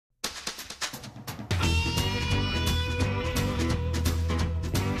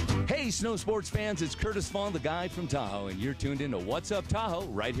snow sports fans, it's Curtis Fong, the guy from Tahoe, and you're tuned in to What's Up Tahoe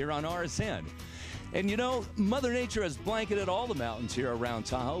right here on RSN. And you know, Mother Nature has blanketed all the mountains here around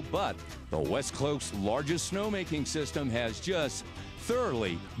Tahoe, but the West Coast's largest snowmaking system has just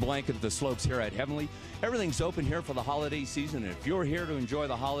thoroughly blanketed the slopes here at Heavenly. Everything's open here for the holiday season, and if you're here to enjoy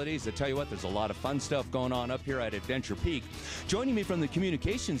the holidays, I tell you what, there's a lot of fun stuff going on up here at Adventure Peak. Joining me from the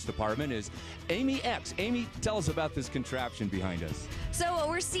communications department is Amy X. Amy, tell us about this contraption behind us. So what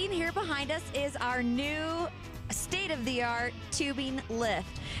we're seeing here behind us is our new state-of-the-art tubing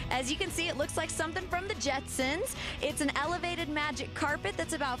lift. As you can see, it looks like something from the Jetsons. It's an elevated magic carpet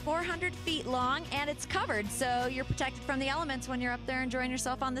that's about 400 feet long, and it's covered, so you're protected from the elements when you're up there enjoying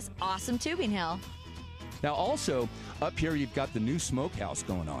yourself on this awesome tubing hill. Now also, up here you've got the new smokehouse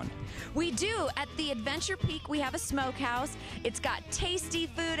going on. We do. At the Adventure Peak, we have a smokehouse. It's got tasty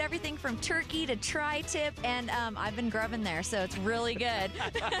food, everything from turkey to tri-tip, and I've been grubbing there, so it's really good.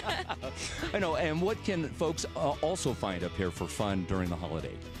 I know, and what can folks also find up here for fun during the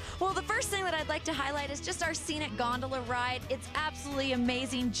holiday? Well, the first thing that I'd like to highlight is just our scenic gondola ride. It's absolutely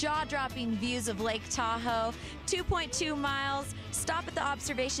amazing, jaw-dropping views of Lake Tahoe, 2.2 miles. Stop at the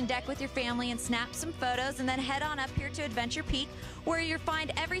observation deck with your family and snap some photos, and then head on up here to Adventure Peak, where you'll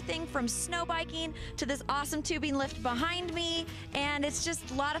find everything from snow biking to this awesome tubing lift behind me, and it's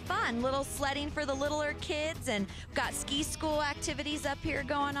just a lot of fun. Little sledding for the littler kids, and we've got ski school activities up here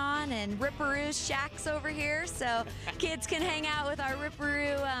going on, and Ripperoo shacks over here, so kids can hang out with our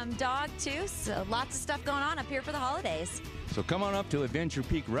Ripperoo dog too. So lots of stuff going on up here for the holidays. So come on up to Adventure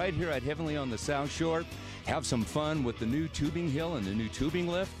Peak right here at Heavenly on the South Shore. Have some fun with the new tubing hill and the new tubing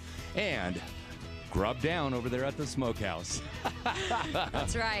lift, and grub down over there at the smokehouse.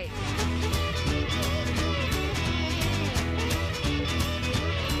 That's right.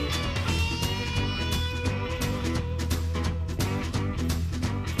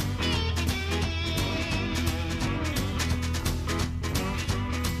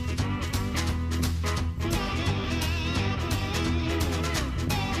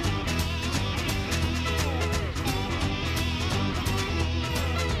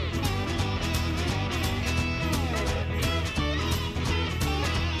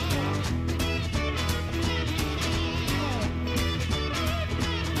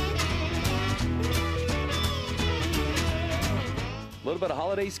 A little bit of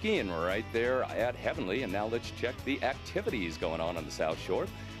holiday skiing right there at Heavenly, and now let's check the activities going on the South Shore.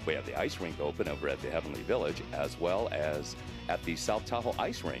 We have the ice rink open over at the Heavenly Village, as well as at the South Tahoe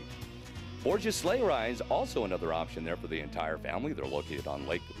Ice Rink. Gorgeous sleigh rides, also another option there for the entire family. They're located on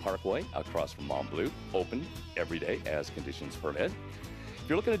Lake Parkway across from Mont Bleu, open every day as conditions permit. If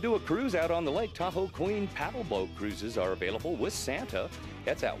you're looking to do a cruise out on the lake, Tahoe Queen paddle boat cruises are available with Santa.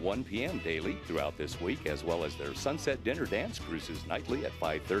 That's at 1 p.m. daily throughout this week, as well as their sunset dinner dance cruises nightly at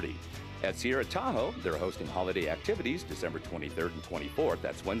 5:30. At Sierra Tahoe, they're hosting holiday activities December 23rd and 24th.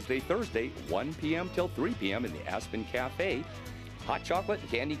 That's Wednesday, Thursday, 1 p.m. till 3 p.m. in the Aspen Cafe. Hot chocolate and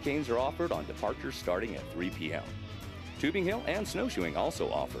candy canes are offered on departures starting at 3 p.m. Tubing hill and snowshoeing also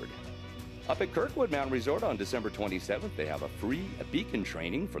offered. Up at Kirkwood Mountain Resort on December 27th, they have a free beacon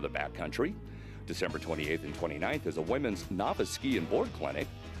training for the backcountry. December 28th and 29th is a women's novice ski and board clinic.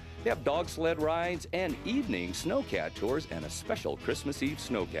 They have dog sled rides and evening snowcat tours and a special Christmas Eve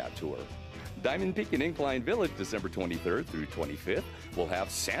snowcat tour. Diamond Peak and Incline Village, December 23rd through 25th, will have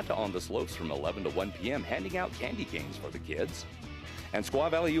Santa on the slopes from 11 to 1 p.m. handing out candy canes for the kids. And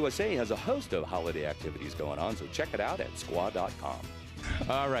Squaw Valley USA has a host of holiday activities going on, so check it out at squaw.com.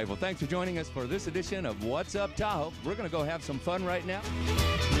 All right, well, thanks for joining us for this edition of What's Up Tahoe. We're going to go have some fun right now.